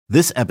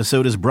This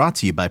episode is brought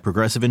to you by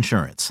Progressive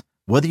Insurance.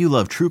 Whether you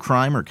love true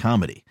crime or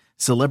comedy,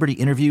 celebrity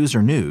interviews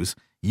or news,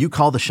 you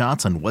call the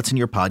shots on what's in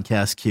your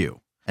podcast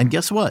queue. And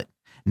guess what?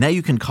 Now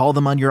you can call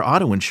them on your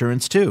auto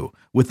insurance too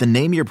with the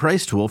Name Your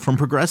Price tool from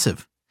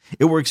Progressive.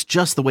 It works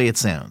just the way it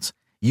sounds.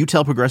 You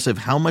tell Progressive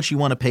how much you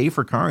want to pay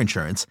for car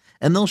insurance,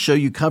 and they'll show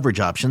you coverage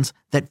options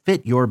that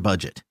fit your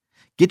budget.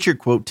 Get your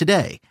quote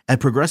today at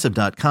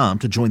Progressive.com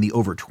to join the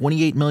over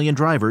 28 million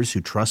drivers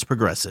who trust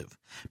Progressive.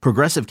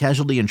 Progressive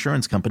Casualty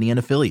Insurance Company and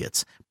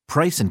Affiliates.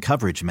 Price and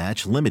coverage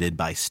match limited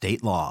by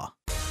state law.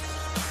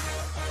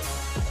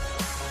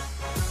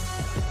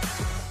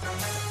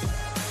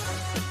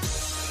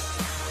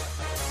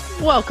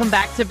 Welcome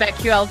back to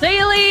BetQL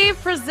Daily,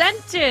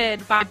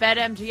 presented by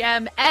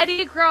BetMGM.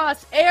 Eddie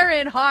Cross,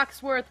 Aaron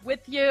Hawksworth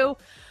with you.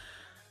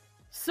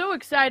 So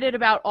excited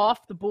about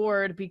Off the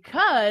Board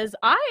because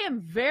I am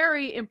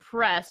very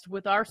impressed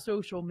with our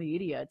social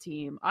media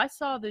team. I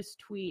saw this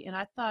tweet and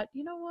I thought,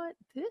 you know what?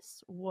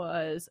 This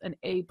was an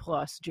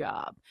A-plus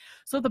job.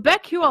 So the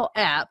BetQL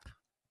app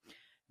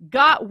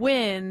got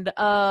wind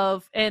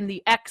of, and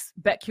the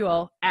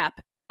BetQL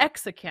app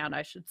X account,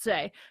 I should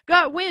say,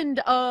 got wind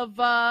of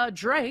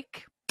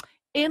Drake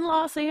in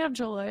Los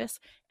Angeles,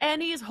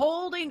 and he's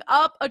holding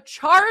up a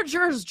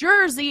Chargers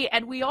jersey,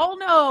 and we all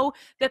know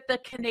that the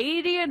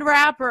Canadian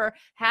rapper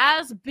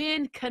has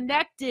been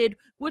connected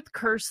with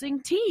cursing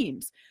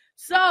teams.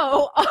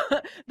 So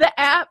the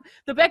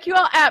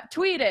BetQL app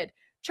tweeted,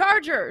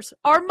 Chargers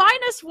are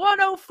minus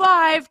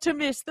 105 to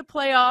miss the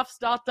playoffs, ...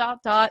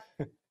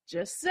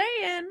 Just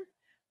saying.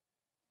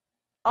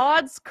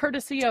 Odds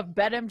courtesy of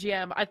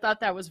BetMGM. I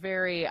thought that was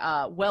very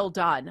well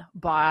done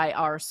by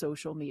our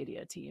social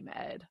media team,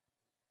 Ed.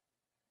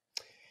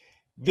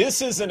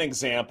 This is an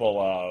example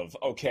of,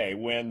 okay,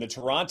 when the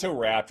Toronto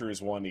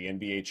Raptors won the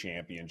NBA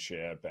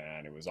championship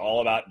and it was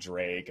all about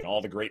Drake and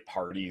all the great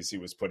parties he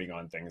was putting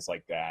on, things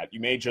like that, you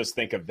may just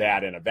think of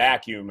that in a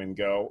vacuum and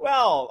go,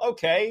 well,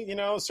 okay,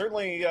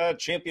 certainly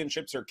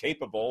championships are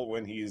capable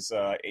when he's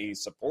a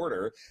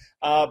supporter.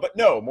 But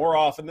no, more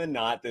often than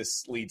not,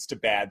 this leads to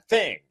bad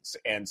things.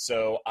 And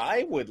so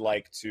I would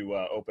like to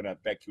open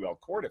up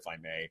BetQL Court, if I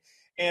may,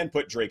 and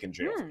put Drake in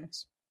jail for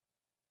this.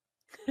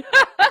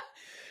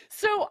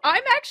 So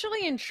I'm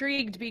actually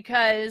intrigued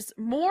because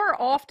more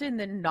often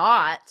than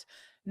not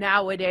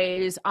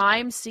nowadays,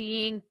 I'm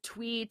seeing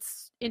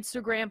tweets,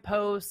 Instagram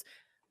posts.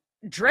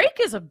 Drake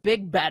is a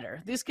big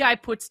bettor. This guy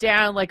puts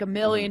down like $1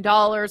 million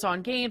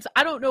on games.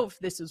 I don't know if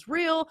this is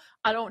real.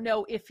 I don't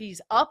know if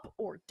he's up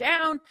or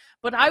down,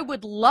 but I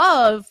would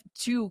love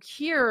to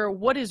hear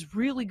what is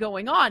really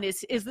going on.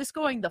 Is this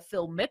going the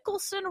Phil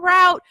Mickelson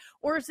route,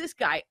 or is this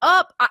guy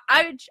up?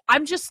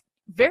 I'm just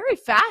very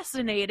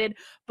fascinated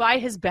by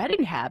his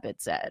betting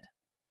habits, Ed.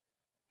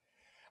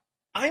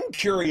 I'm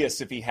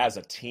curious if he has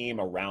a team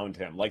around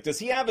him. Like, does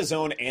he have his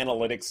own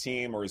analytics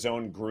team or his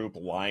own group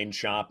line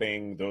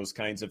shopping, those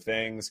kinds of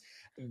things?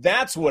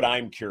 That's what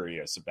I'm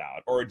curious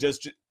about. Or does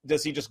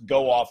he just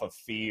go off of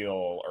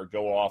feel or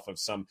go off of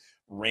some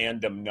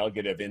random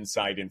nugget of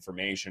inside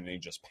information and he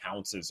just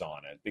pounces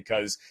on it?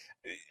 Because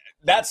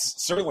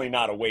that's certainly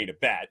not a way to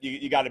bet.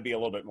 You got to be a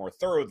little bit more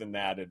thorough than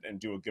that and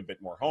do a good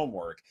bit more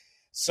homework.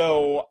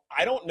 So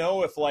I don't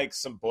know if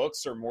some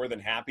books are more than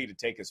happy to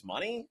take his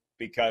money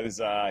because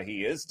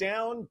he is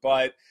down,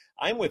 but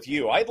I'm with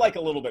you. I'd like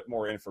a little bit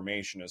more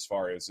information as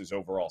far as his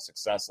overall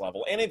success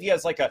level. And if he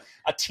has like a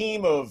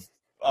team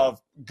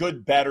of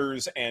good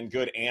bettors and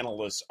good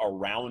analysts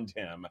around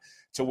him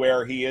to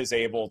where he is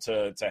able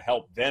to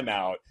help them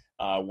out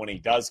when he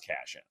does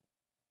cash in.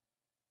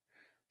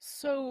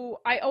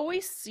 So I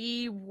always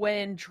see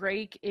when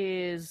Drake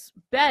is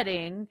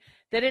betting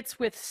that it's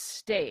with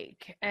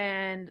stake,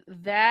 and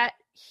that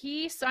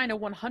he signed a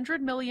 $100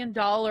 million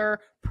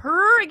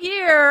per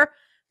year.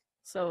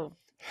 So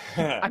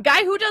a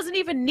guy who doesn't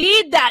even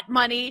need that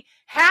money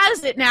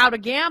has it now to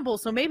gamble.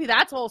 So maybe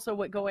that's also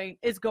what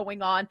is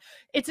going on.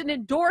 It's an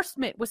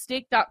endorsement with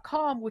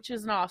stake.com, which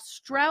is an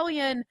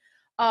Australian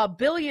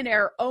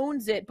billionaire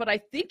owns it, but I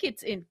think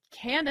it's in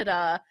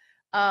Canada.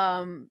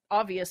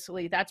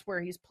 Obviously that's where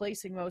he's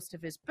placing most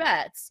of his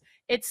bets.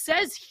 It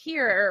says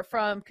here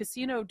from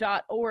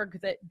casino.org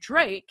that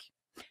Drake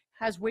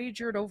has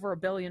wagered over $1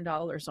 billion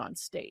on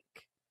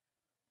stake.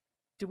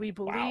 Do we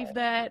believe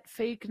that?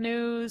 Fake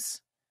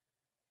news?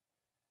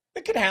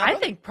 It could happen. I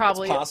think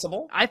probably it's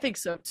possible. I think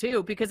so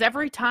too, because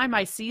every time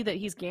I see that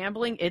he's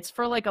gambling, it's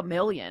for like $1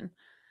 million.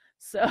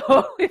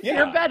 So if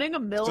you're betting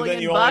 $1 million, so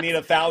then you only need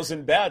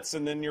 1,000 bets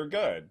and then you're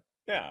good.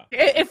 Yeah.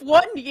 If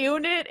one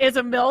unit is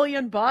 $1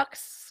 million,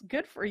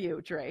 good for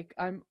you, Drake.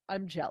 I'm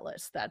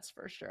jealous, that's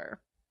for sure.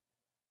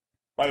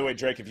 By the way,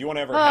 Drake, if you want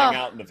to ever hang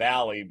out in the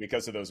Valley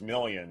because of those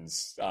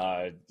millions,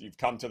 you've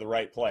come to the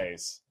right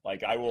place.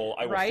 Like, I will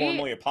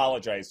formally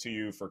apologize to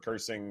you for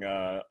cursing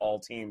all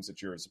teams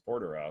that you're a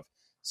supporter of.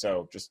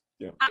 So just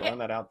throwing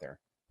that out there.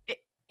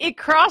 It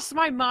crossed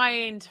my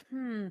mind.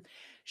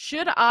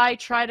 Should I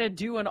try to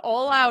do an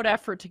all-out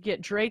effort to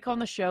get Drake on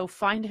the show,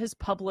 find his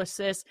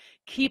publicist,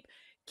 keep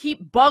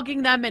keep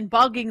bugging them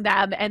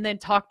and then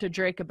talk to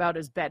Drake about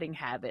his betting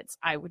habits.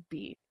 I would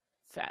be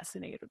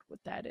fascinated with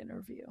that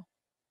interview.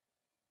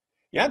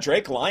 Yeah,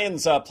 Drake,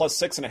 Lions plus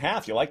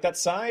 6.5. You like that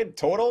side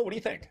total? What do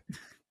you think?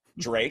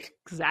 Drake.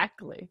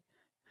 Exactly.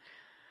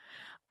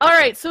 All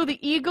right, so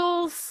the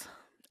Eagles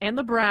and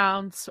the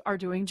Browns are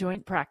doing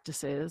joint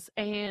practices,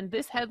 and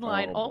this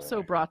headline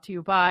also brought to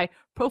you by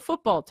Pro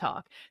Football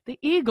Talk. The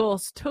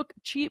Eagles took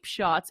cheap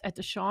shots at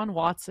Deshaun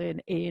Watson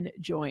in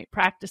joint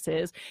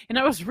practices, and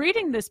I was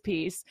reading this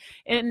piece,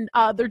 and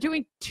they're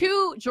doing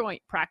 2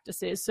 joint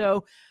practices.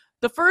 So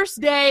the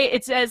first day,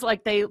 it says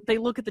like they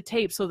look at the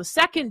tape. So the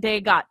second day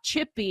got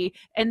chippy,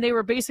 and they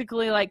were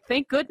basically like,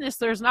 thank goodness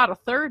there's not a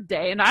third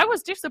day. And I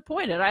was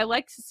disappointed. I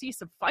like to see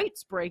some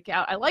fights break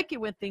out. I like it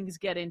when things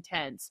get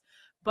intense.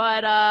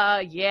 But,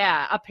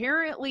 yeah,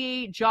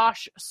 apparently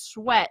Josh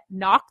Sweat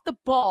knocked the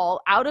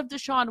ball out of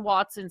Deshaun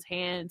Watson's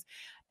hands,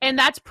 and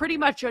that's pretty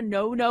much a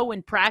no-no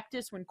in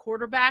practice when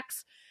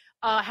quarterbacks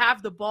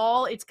have the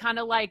ball. It's kind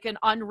of like an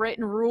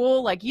unwritten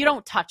rule. Like, you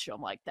don't touch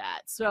them like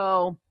that.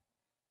 So,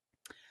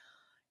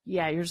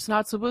 yeah, you're just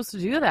not supposed to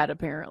do that,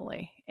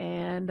 apparently.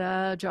 And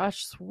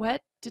Josh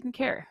Sweat didn't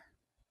care.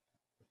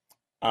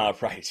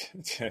 Right.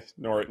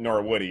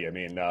 nor would he. I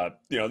mean,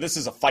 this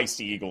is a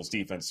feisty Eagles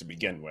defense to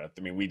begin with.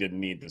 I mean, we didn't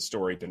need the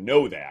story to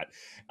know that.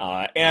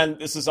 And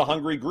this is a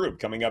hungry group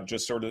coming up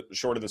just sort of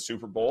short of the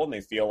Super Bowl, and they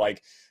feel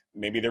like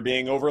maybe they're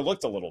being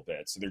overlooked a little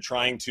bit. So they're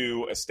trying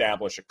to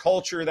establish a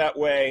culture that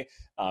way,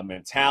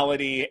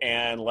 mentality,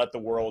 and let the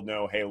world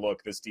know, hey,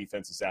 look, this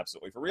defense is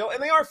absolutely for real.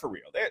 And they are for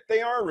real.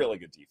 They are a really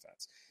good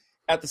defense.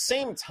 At the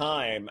same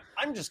time,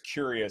 I'm just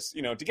curious,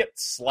 to get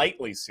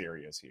slightly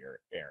serious here,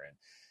 Aaron,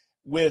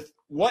 with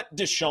what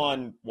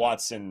Deshaun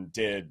Watson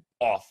did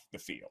off the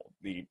field,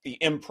 the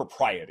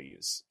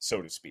improprieties,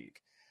 so to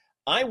speak.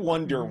 I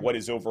wonder what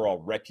his overall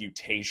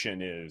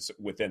reputation is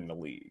within the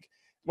league.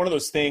 One of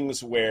those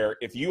things where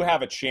if you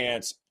have a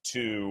chance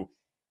to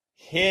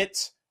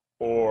hit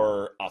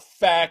or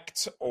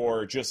affect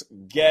or just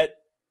get,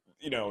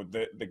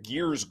 the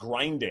gears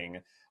grinding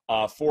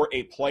for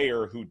a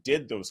player who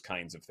did those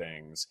kinds of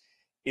things,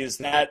 is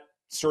that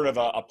sort of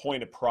a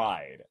point of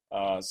pride,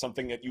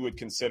 something that you would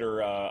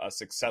consider a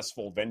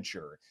successful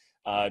venture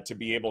to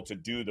be able to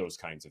do those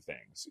kinds of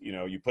things?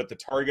 You put the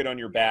target on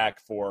your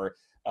back for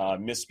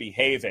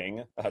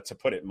misbehaving, to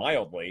put it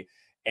mildly,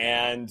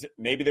 and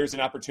maybe there's an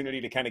opportunity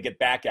to kind of get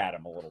back at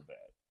him a little bit.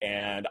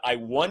 And I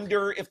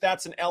wonder if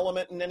that's an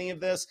element in any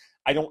of this.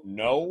 I don't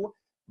know,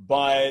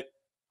 but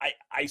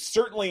I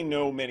certainly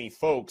know many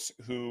folks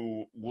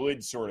who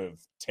would sort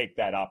of take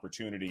that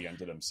opportunity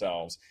unto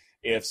themselves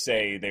if,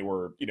 say, they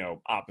were,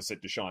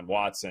 opposite Deshaun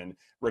Watson,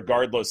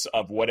 regardless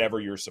of whatever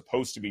you're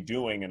supposed to be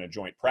doing in a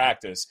joint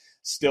practice.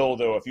 Still,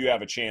 though, if you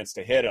have a chance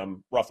to hit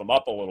him, rough him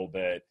up a little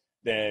bit,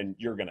 then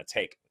you're going to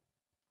take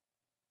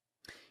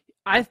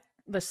it.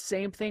 The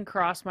same thing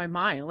crossed my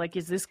mind. Like,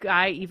 is this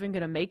guy even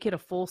going to make it a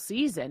full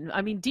season?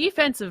 I mean,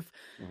 defensive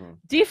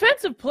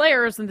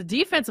players and the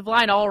defensive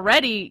line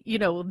already,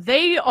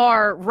 they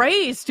are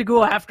raised to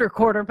go after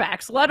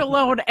quarterbacks, let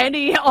alone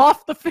any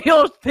off the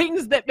field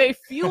things that may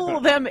fuel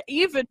them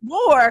even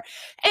more.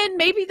 And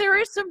maybe there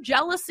is some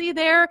jealousy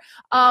there,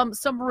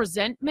 some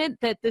resentment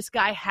that this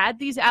guy had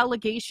these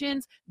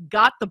allegations,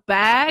 got the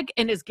bag,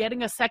 and is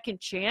getting a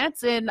second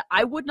chance. And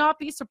I would not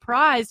be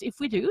surprised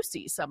if we do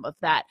see some of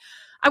that.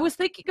 I was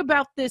thinking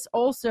about this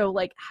also,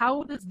 like,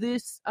 how does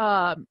this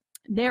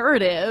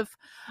narrative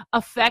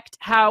affect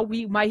how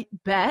we might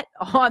bet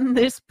on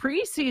this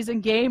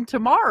preseason game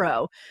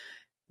tomorrow?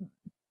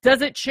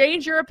 Does it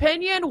change your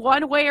opinion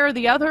one way or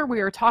the other? We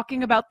were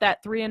talking about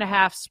that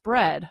 3.5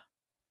 spread.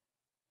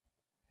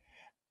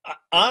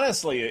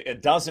 Honestly,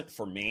 it doesn't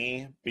for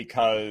me,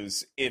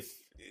 because if,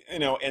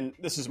 and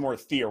this is more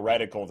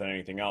theoretical than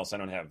anything else. I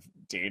don't have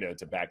data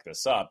to back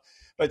this up.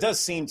 But it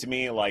does seem to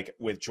me like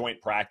with joint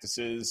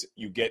practices,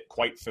 you get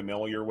quite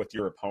familiar with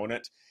your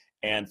opponent,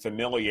 and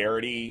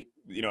familiarity,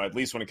 at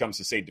least when it comes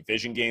to, say,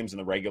 division games in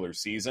the regular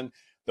season,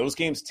 those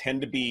games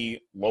tend to be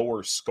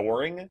lower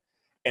scoring.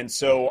 And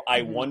so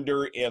I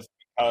wonder if,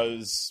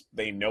 because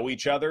they know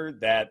each other,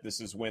 that this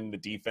is when the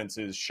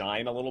defenses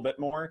shine a little bit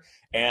more.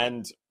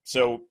 And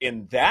so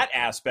in that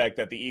aspect,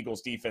 that the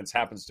Eagles defense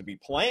happens to be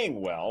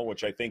playing well,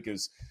 which I think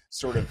is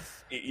sort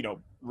of,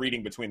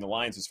 reading between the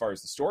lines as far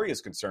as the story is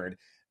concerned,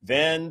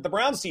 then the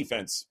Browns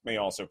defense may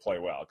also play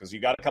well, because you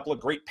got a couple of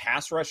great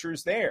pass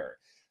rushers there.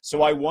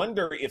 So I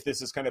wonder if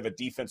this is kind of a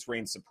defense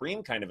reigns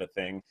supreme kind of a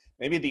thing.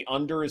 Maybe the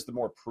under is the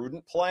more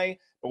prudent play,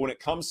 but when it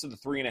comes to the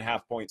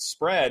 3.5 point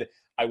spread,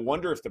 I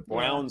wonder if the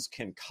Browns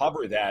can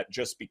cover that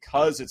just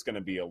because it's going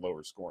to be a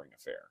lower scoring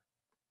affair.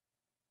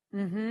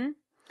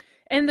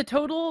 And the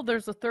total,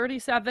 there's a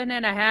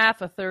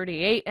 37.5, a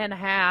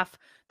 38.5.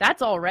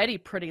 That's already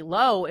pretty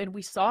low, and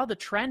we saw the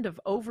trend of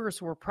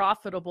overs were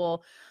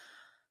profitable.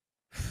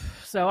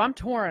 So I'm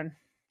torn.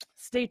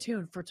 Stay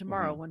tuned for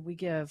tomorrow when we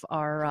give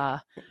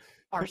our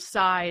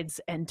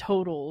sides and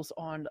totals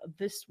on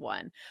this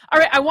one. All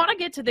right, I want to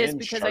get to this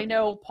because I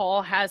know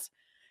Paul has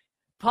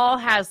Paul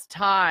has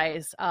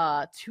ties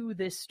to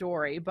this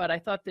story, but I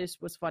thought this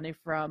was funny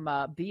from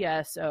BSO.com.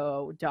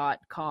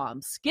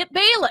 Skip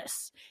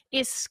Bayless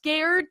is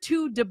scared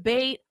to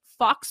debate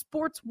Fox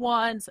Sports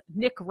 1's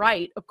Nick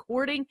Wright,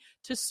 according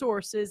to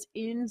sources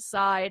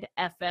inside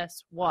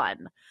FS1.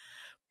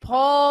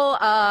 Paul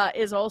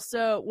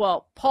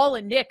Paul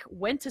and Nick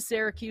went to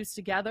Syracuse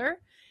together.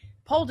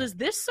 Paul, does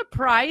this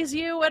surprise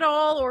you at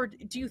all, or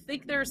do you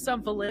think there's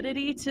some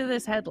validity to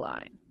this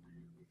headline?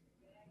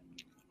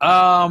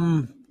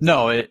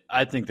 No,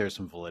 I think there's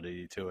some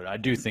validity to it. I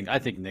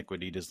think Nick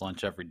would eat his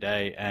lunch every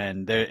day,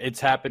 and it's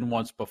happened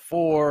once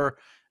before,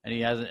 and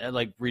he hasn't,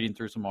 like reading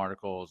through some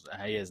articles,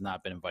 he has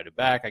not been invited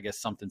back. I guess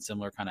something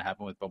similar kind of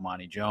happened with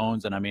Bomani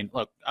Jones. And I mean,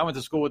 look, I went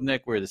to school with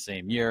Nick. We were the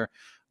same year,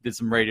 did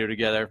some radio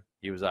together.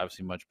 He was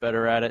obviously much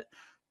better at it,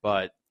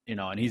 but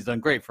and he's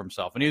done great for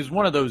himself. And he was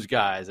one of those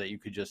guys that you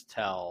could just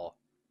tell,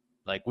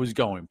 like, was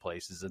going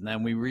places. And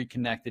then we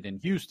reconnected in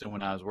Houston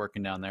when I was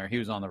working down there. He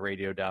was on the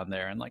radio down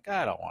there. And, like,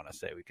 I don't want to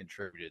say we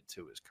contributed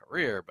to his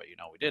career, but,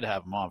 we did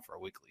have him on for a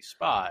weekly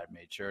spot. I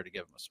made sure to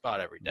give him a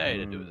spot every day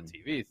to do the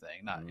TV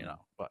thing. Not,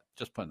 but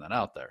just putting that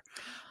out there.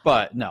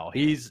 But, no,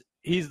 he's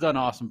done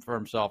awesome for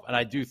himself. And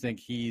I do think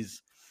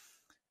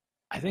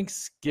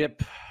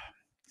Skip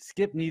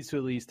needs to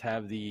at least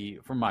have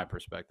from my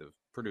perspective,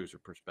 producer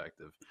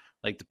perspective,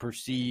 like the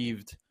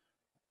perceived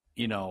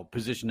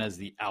position as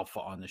the alpha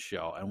on the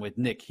show. And with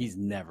Nick, he's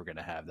never going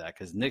to have that,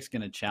 because Nick's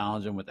going to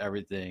challenge him with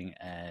everything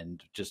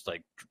and just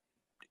like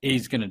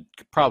he's going to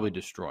probably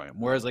destroy him.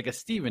 Whereas like a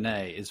Stephen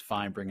A is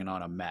fine bringing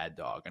on a mad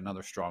dog,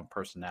 another strong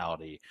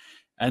personality,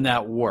 and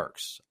that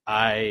works.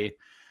 I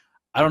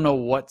don't know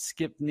what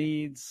Skip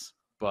needs,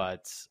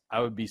 but I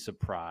would be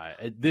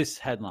surprised. This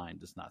headline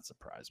does not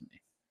surprise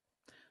me.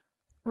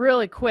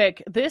 Really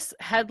quick, this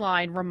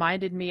headline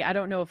reminded me, I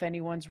don't know if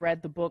anyone's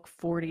read the book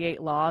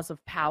 48 Laws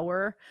of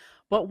Power,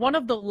 but one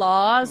of the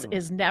laws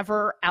is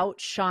never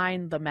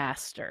outshine the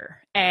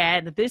master.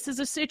 And this is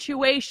a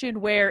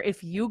situation where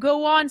if you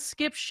go on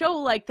Skip's show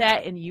like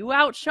that and you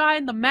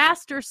outshine the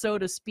master, so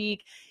to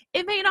speak,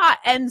 it may not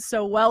end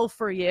so well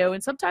for you.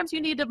 And sometimes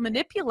you need to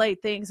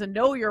manipulate things and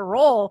know your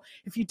role.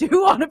 If you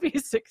do want to be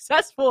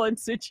successful in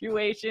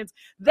situations,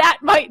 that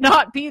might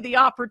not be the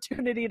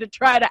opportunity to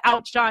try to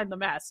outshine the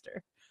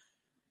master.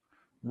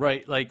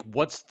 Right. Like,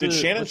 did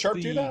Shannon Sharpe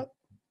do that?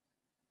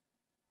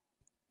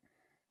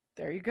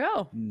 There you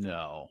go.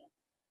 No.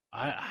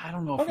 I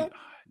don't know okay. if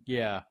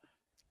yeah.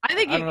 I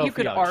think you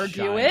could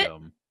argue it.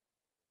 Him.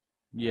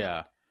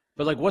 Yeah.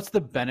 But like, what's the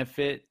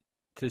benefit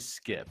to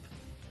Skip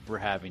for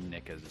having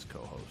Nick as his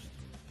co-host?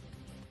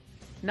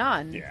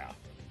 None. Yeah.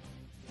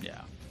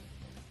 Yeah.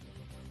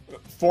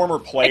 Former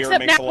player. Except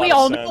makes now a lot we of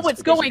all sense know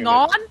what's because going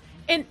on,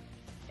 and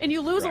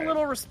you lose Right. a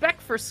little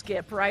respect for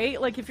Skip, right?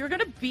 Like, if you're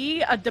going to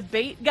be a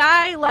debate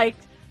guy, like,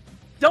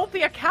 don't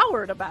be a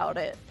coward about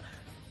it.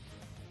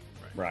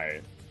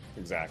 Right.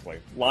 Exactly.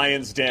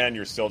 Lion's Den,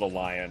 you're still the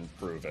lion.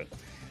 Prove it.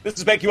 This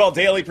is BetQL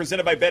Daily,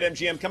 presented by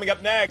BetMGM. Coming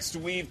up next,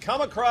 we've come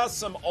across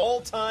some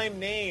all-time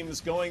names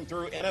going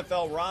through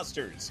NFL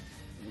rosters.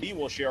 We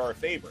will share our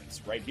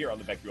favorites right here on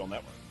the BetQL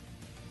Network.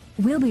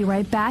 We'll be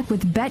right back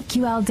with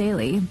BetQL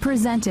Daily,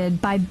 presented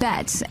by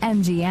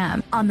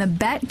BetMGM on the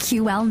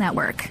BetQL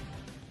Network.